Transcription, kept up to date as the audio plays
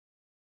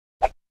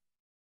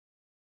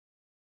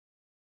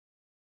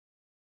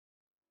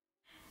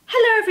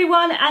Hello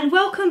everyone and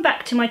welcome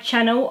back to my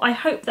channel. I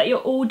hope that you're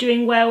all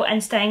doing well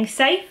and staying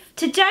safe.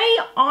 Today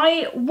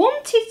I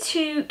wanted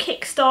to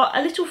kickstart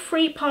a little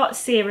 3-part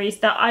series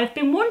that I've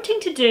been wanting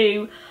to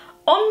do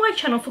on my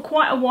channel for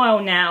quite a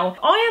while now.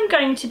 I am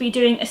going to be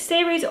doing a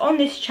series on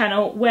this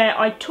channel where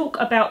I talk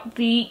about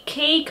the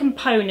key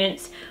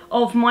components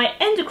of my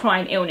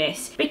endocrine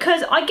illness,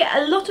 because I get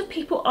a lot of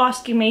people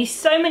asking me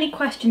so many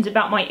questions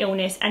about my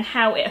illness and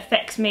how it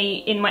affects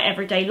me in my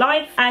everyday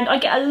life, and I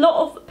get a lot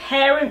of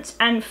parents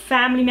and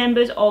family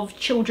members of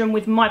children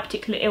with my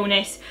particular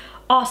illness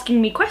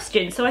asking me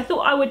questions. So I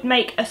thought I would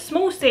make a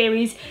small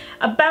series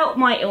about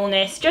my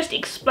illness, just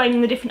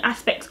explaining the different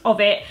aspects of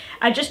it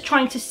and just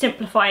trying to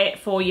simplify it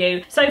for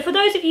you. So for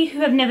those of you who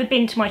have never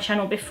been to my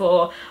channel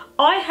before,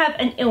 I have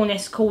an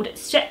illness called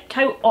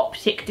Septo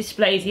Optic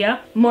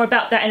Dysplasia. More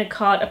about that in a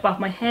card above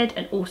my head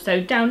and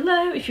also down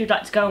low if you'd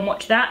like to go and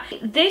watch that.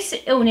 This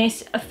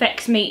illness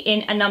affects me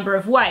in a number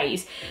of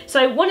ways.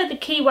 So one of the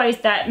key ways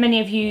that many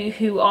of you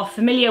who are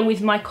familiar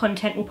with my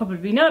content will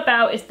probably know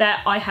about is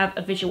that I have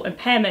a visual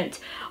impairment.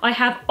 I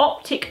have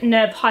optic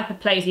nerve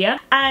hyperplasia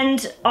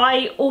and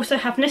I also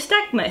have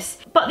nystagmus.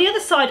 But the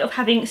other side of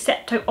having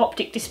septo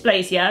optic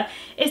dysplasia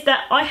is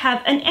that I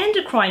have an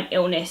endocrine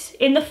illness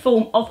in the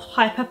form of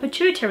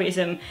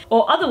hypopituitarism,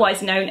 or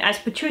otherwise known as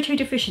pituitary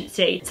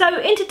deficiency. So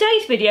in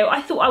today's video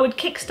I thought I would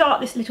kickstart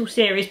this little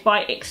series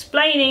by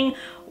explaining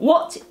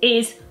what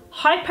is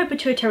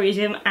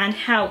hypopituitarism and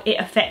how it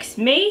affects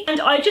me. And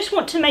I just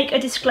want to make a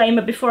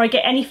disclaimer before I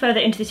get any further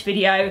into this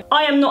video.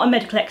 I am not a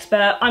medical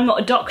expert, I'm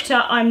not a doctor,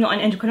 I'm not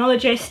an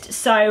endocrinologist,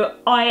 so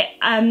I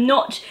am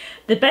not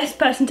the best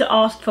person to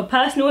ask for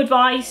personal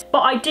advice, but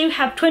I do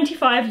have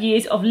 25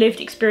 years of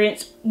lived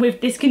experience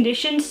with this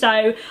condition,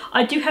 so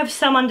I do have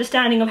some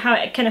understanding of how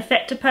it can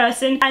affect a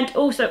person, and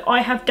also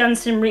I have done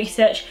some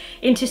research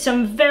into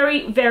some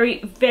very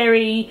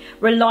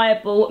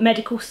reliable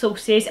medical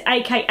sources,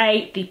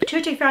 aka the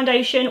Pituitary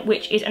Foundation,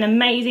 which is an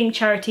amazing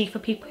charity for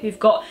people who've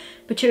got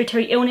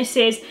pituitary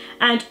illnesses,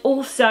 and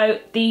also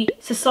the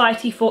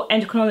Society for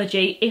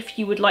Endocrinology. If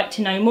you would like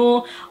to know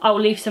more, I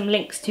will leave some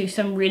links to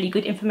some really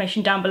good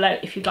information down below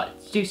if you'd like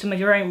to do some of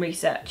your own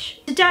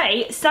research.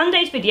 Today,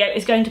 Sunday's video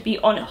is going to be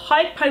on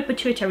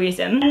hypopituitarism,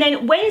 and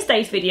then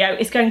Wednesday's video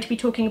is going to be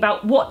talking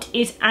about what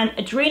is an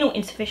adrenal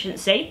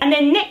insufficiency, and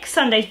then next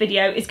Sunday's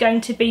video is going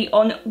to be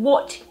on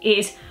what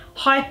is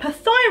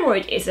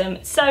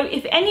hypothyroidism. So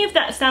if any of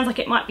that sounds like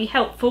it might be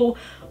helpful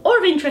or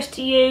of interest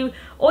to you,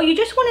 or you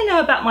just want to know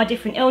about my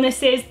different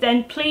illnesses,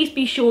 then please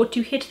be sure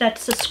to hit that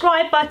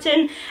subscribe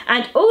button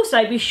and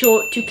also be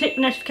sure to click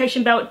the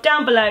notification bell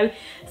down below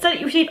so that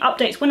you receive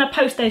updates when I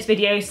post those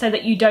videos so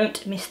that you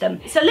don't miss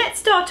them. So let's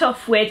start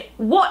off with,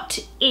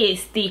 what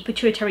is the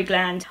pituitary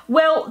gland?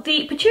 Well,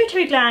 the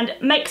pituitary gland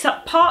makes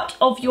up part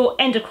of your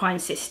endocrine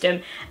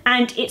system,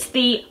 and it's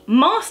the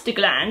master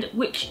gland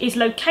which is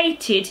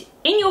located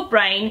in your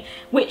brain,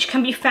 which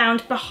can be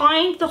found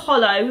behind the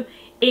hollow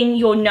in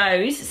your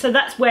nose, so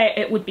that's where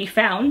it would be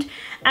found.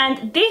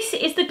 And this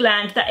is the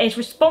gland that is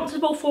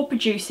responsible for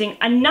producing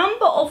a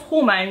number of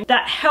hormones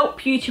that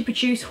help you to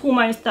produce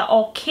hormones that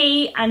are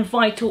key and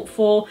vital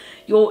for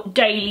your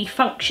daily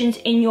functions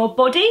in your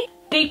body.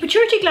 The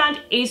pituitary gland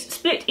is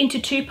split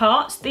into 2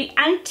 parts, the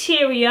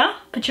anterior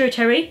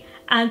pituitary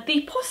and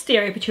the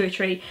posterior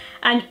pituitary,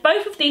 and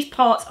both of these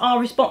parts are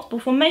responsible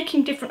for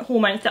making different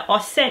hormones that are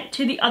sent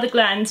to the other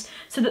glands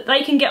so that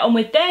they can get on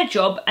with their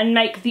job and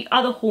make the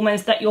other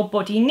hormones that your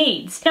body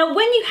needs. Now,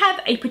 when you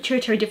have a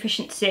pituitary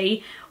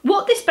deficiency,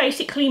 what this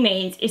basically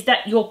means is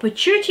that your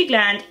pituitary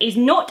gland is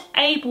not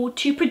able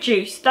to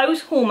produce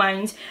those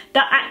hormones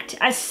that act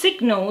as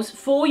signals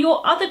for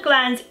your other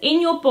glands in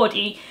your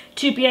body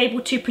to be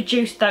able to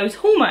produce those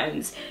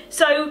hormones.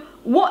 So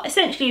what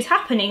essentially is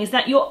happening is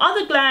that your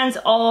other glands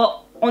are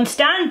on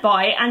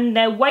standby and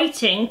they're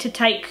waiting to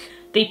take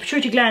the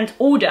pituitary gland's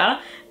order,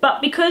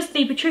 but because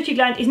the pituitary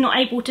gland is not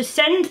able to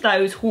send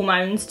those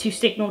hormones to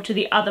signal to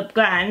the other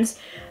glands,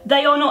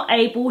 they are not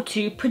able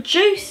to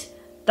produce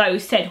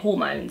those said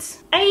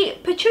hormones. A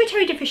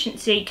pituitary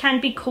deficiency can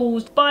be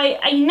caused by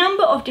a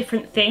number of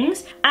different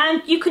things,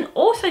 and you can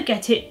also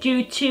get it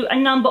due to a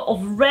number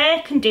of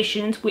rare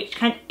conditions which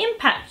can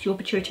impact your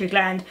pituitary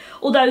gland,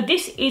 although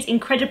this is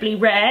incredibly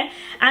rare.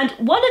 And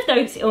one of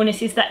those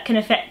illnesses that can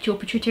affect your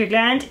pituitary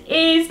gland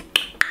is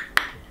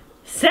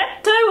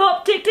septo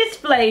optic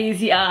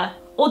dysplasia.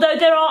 Although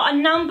there are a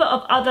number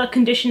of other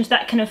conditions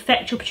that can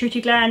affect your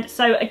pituitary gland.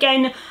 So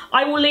again,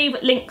 I will leave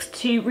links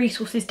to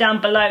resources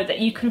down below that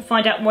you can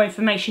find out more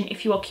information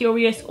if you are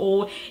curious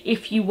or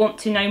if you want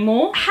to know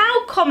more.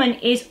 How common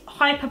is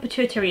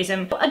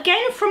hypopituitarism?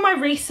 Again, from my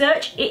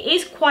research, it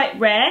is quite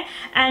rare,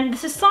 and the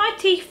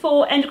Society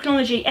for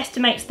Endocrinology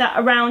estimates that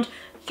around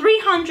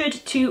 300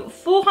 to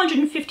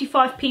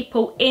 455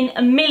 people in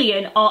a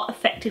million are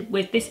affected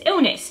with this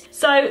illness.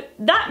 So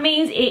that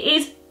means it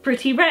is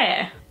pretty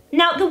rare.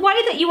 Now, the way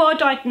that you are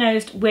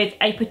diagnosed with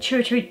a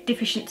pituitary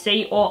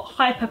deficiency or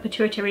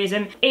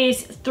hypopituitarism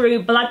is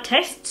through blood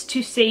tests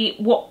to see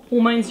what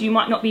hormones you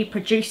might not be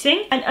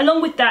producing. And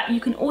along with that, you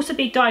can also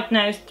be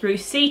diagnosed through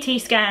CT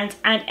scans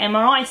and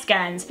MRI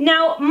scans.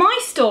 Now, my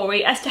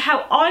story as to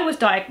how I was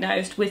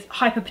diagnosed with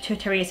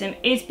hypopituitarism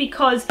is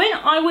because when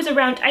I was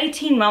around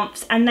 18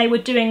 months and they were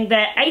doing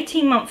their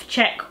 18-month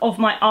check of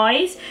my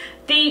eyes,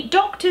 the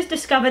doctors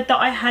discovered that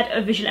I had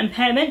a visual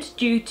impairment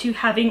due to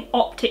having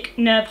optic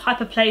nerve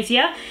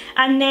hyperplasia,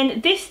 and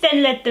then this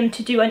then led them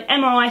to do an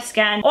MRI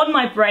scan on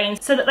my brain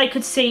so that they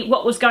could see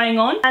what was going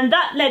on, and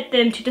that led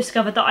them to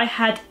discover that I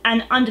had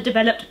an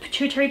underdeveloped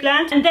pituitary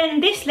gland, and then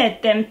this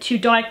led them to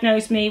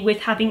diagnose me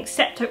with having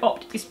Septo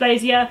Optic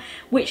Dysplasia,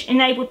 which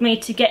enabled me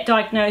to get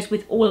diagnosed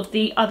with all of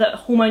the other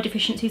hormone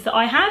deficiencies that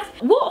I have.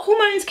 What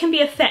hormones can be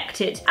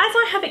affected? As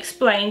I have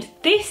explained,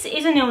 this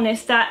is an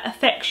illness that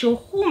affects your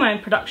hormone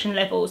production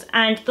levels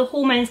and the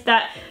hormones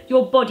that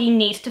your body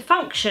needs to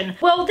function.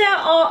 Well, there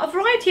are a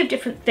variety of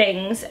different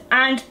things,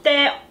 and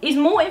there is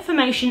more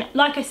information,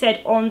 like I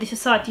said, on the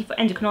Society for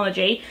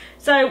Endocrinology.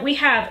 So we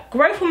have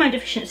growth hormone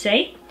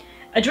deficiency,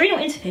 adrenal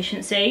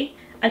insufficiency,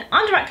 an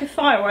underactive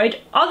thyroid,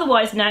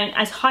 otherwise known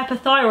as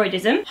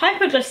hypothyroidism,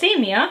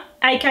 hypoglycemia,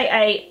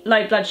 aka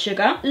low blood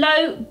sugar,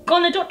 low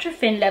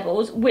gonadotrophin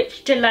levels,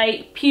 which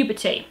delay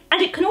puberty.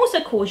 And it can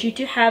also cause you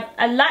to have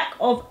a lack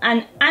of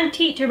an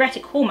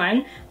antidiuretic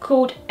hormone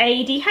called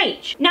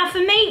ADH. Now, for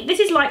me, this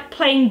is like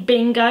playing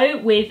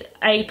bingo with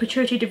a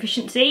pituitary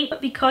deficiency,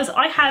 because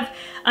I have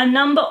a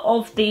number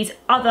of these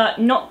other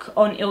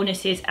knock-on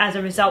illnesses as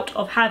a result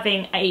of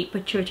having a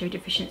pituitary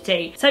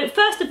deficiency. So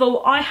first of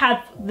all, I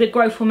have the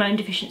growth hormone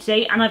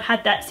deficiency, and I've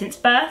had that since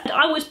birth.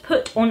 I was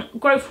put on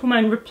growth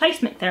hormone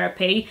replacement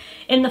therapy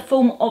in the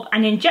form of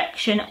an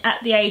injection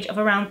at the age of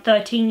around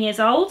 13 years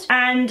old,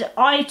 and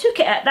I took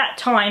it at that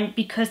time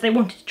because they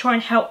wanted to try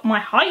and help my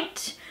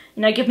height,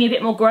 you know, give me a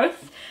bit more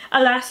growth.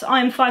 Alas, I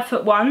am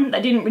 5'1",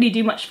 that didn't really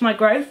do much for my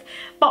growth,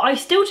 but I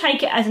still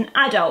take it as an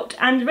adult,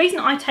 and the reason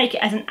I take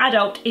it as an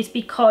adult is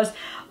because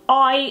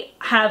I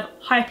have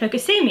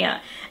hypoglycemia,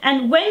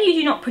 and when you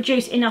do not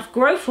produce enough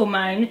growth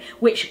hormone,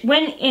 which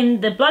when in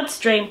the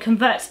bloodstream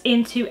converts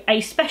into a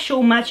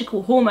special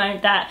magical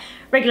hormone that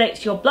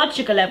regulates your blood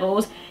sugar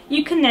levels,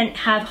 you can then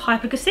have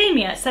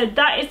hypoglycemia. So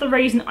that is the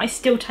reason I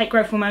still take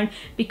growth hormone,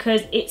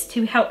 because it's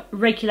to help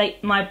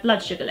regulate my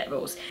blood sugar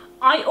levels.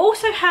 I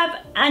also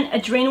have an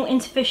adrenal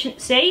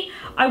insufficiency.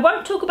 I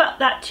won't talk about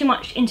that too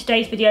much in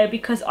today's video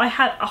because I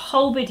have a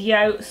whole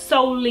video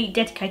solely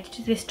dedicated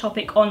to this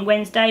topic on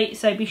Wednesday,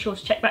 so be sure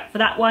to check back for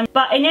that one.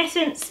 But in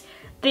essence,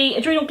 the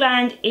adrenal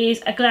gland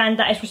is a gland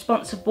that is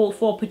responsible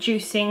for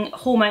producing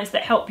hormones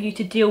that help you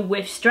to deal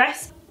with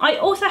stress. I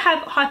also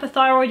have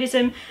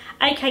hypothyroidism,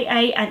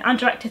 aka an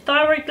underactive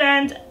thyroid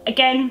gland.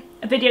 Again,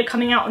 a video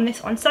coming out on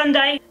this on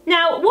Sunday.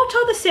 Now, what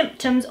are the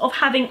symptoms of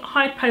having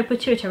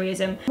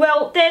hypopituitarism?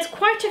 Well, there's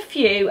quite a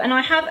few, and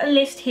I have a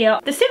list here.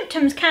 The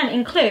symptoms can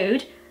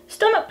include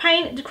stomach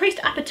pain, decreased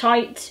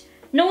appetite,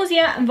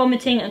 nausea and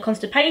vomiting and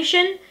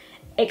constipation,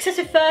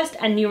 excessive thirst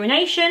and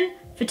urination,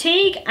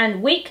 fatigue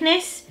and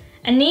weakness,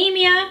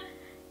 anemia,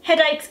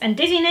 headaches and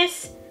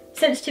dizziness,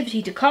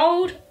 sensitivity to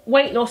cold,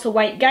 weight loss or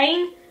weight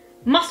gain,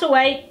 muscle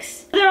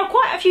aches. There are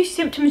quite a few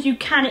symptoms you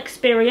can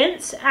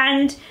experience,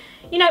 and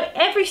you know,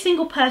 every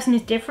single person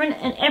is different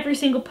and every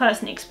single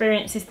person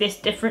experiences this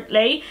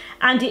differently,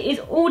 and it is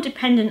all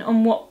dependent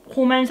on what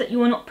hormones that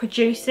you are not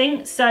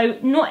producing, so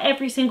not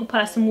every single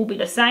person will be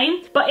the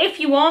same. But if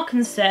you are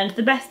concerned,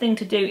 the best thing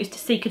to do is to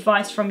seek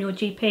advice from your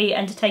GP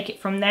and to take it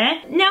from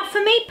there. Now,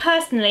 for me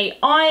personally,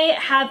 I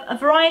have a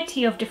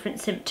variety of different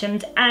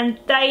symptoms and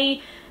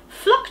they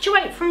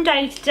fluctuate from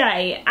day to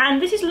day, and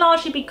this is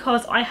largely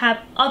because I have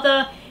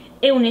other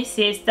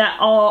illnesses that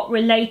are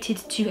related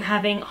to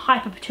having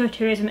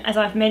hypopituitarism, as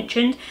I've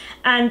mentioned,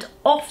 and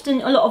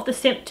often a lot of the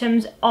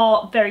symptoms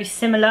are very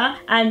similar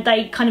and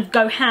they kind of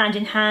go hand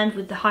in hand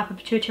with the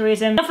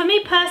hypopituitarism. Now, for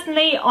me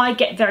personally, I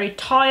get very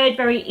tired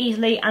very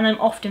easily and I'm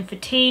often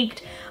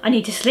fatigued. I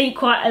need to sleep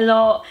quite a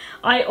lot.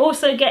 I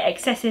also get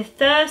excessive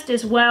thirst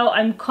as well.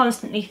 I'm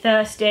constantly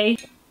thirsty.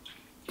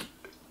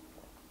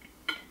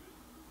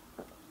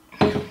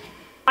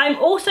 I'm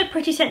also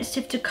pretty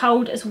sensitive to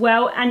cold as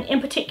well, and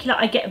in particular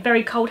I get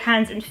very cold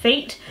hands and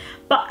feet,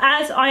 but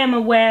as I am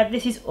aware,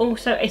 this is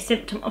also a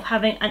symptom of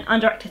having an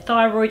underactive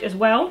thyroid as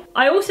well.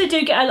 I also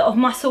do get a lot of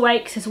muscle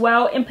aches as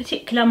well, in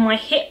particular my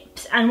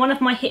hips, and one of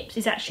my hips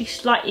is actually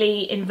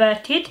slightly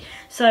inverted,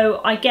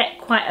 so I get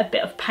quite a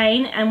bit of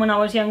pain, and when I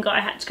was younger I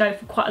had to go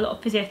for quite a lot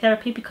of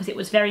physiotherapy because it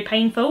was very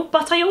painful.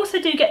 But I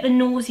also do get the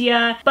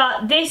nausea,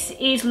 but this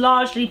is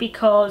largely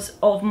because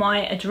of my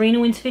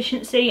adrenal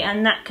insufficiency,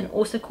 and that can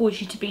also cause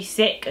you to be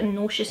sick and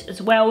nauseous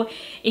as well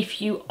if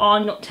you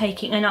are not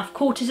taking enough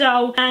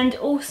cortisol. And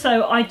also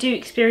So I do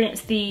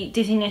experience the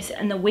dizziness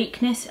and the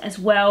weakness as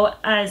well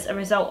as a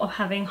result of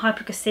having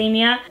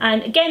hypoglycemia.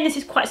 And again, this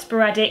is quite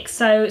sporadic,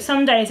 so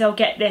some days I'll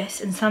get this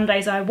and some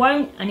days I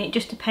won't, and it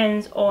just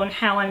depends on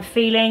how I'm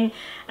feeling.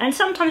 And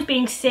sometimes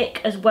being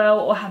sick as well,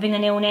 or having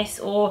an illness,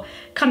 or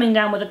coming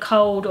down with a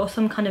cold or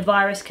some kind of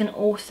virus can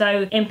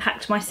also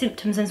impact my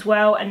symptoms as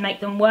well and make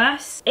them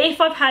worse.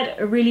 If I've had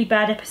a really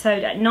bad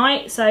episode at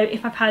night, so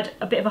if I've had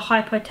a bit of a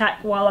hypo attack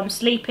while I'm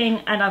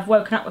sleeping and I've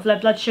woken up with low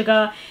blood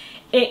sugar,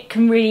 it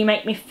can really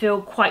make me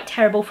feel quite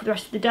terrible for the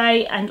rest of the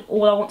day, and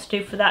all I want to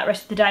do for that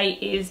rest of the day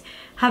is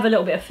have a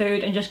little bit of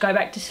food and just go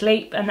back to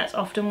sleep, and that's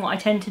often what I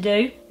tend to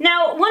do.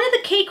 Now, one of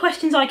the key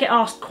questions I get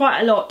asked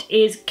quite a lot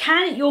is,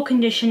 can your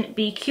condition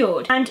be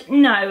cured? And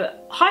no,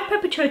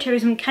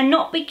 hypopituitarism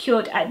cannot be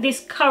cured at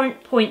this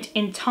current point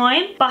in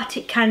time, but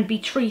it can be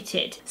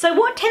treated. So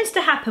what tends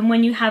to happen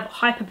when you have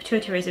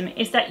hypopituitarism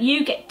is that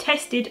you get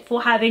tested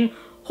for having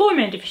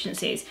hormone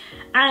deficiencies,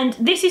 and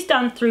this is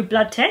done through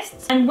blood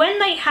tests, and when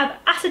they have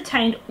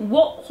ascertained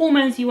what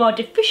hormones you are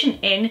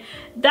deficient in,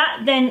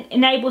 that then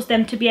enables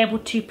them to be able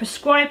to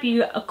prescribe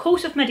you a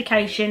course of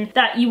medication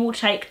that you will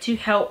take to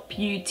help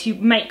you to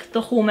make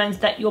the hormones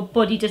that your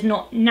body does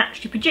not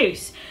naturally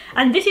produce,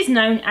 and this is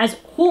known as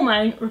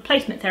hormone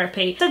replacement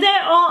therapy. So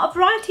there are a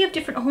variety of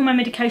different hormone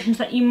medications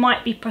that you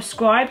might be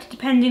prescribed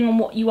depending on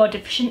what you are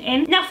deficient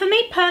in. Now, for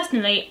me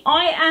personally,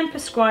 I am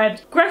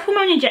prescribed growth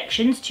hormone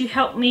injections to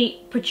help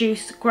me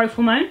produce growth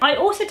hormone. I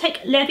also take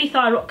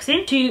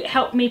levothyroxine to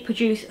help me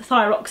produce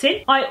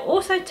thyroxine. I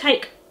also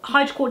take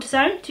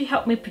hydrocortisone to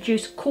help me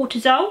produce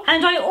cortisol,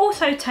 and I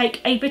also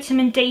take a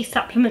vitamin D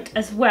supplement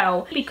as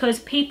well, because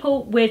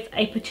people with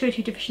a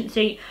pituitary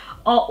deficiency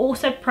are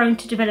also prone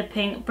to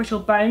developing brittle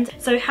bones,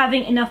 so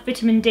having enough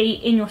vitamin D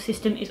in your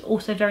system is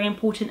also very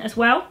important as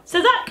well.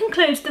 So that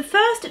concludes the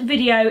first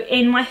video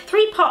in my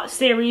 3-part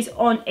series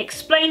on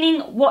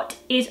explaining what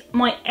is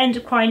my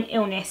endocrine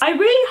illness. I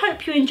really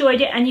hope you enjoyed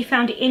it and you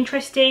found it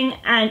interesting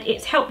and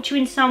it's helped you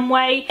in some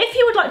way. If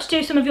you would like to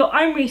do some of your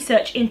own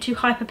research into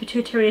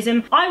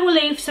hypopituitarism, I will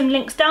leave some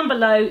links down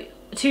below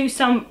to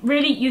some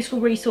really useful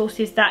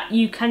resources that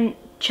you can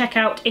check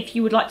out if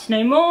you would like to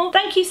know more.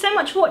 Thank you so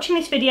much for watching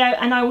this video,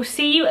 and I will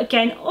see you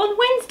again on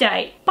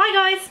Wednesday. Bye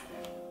guys!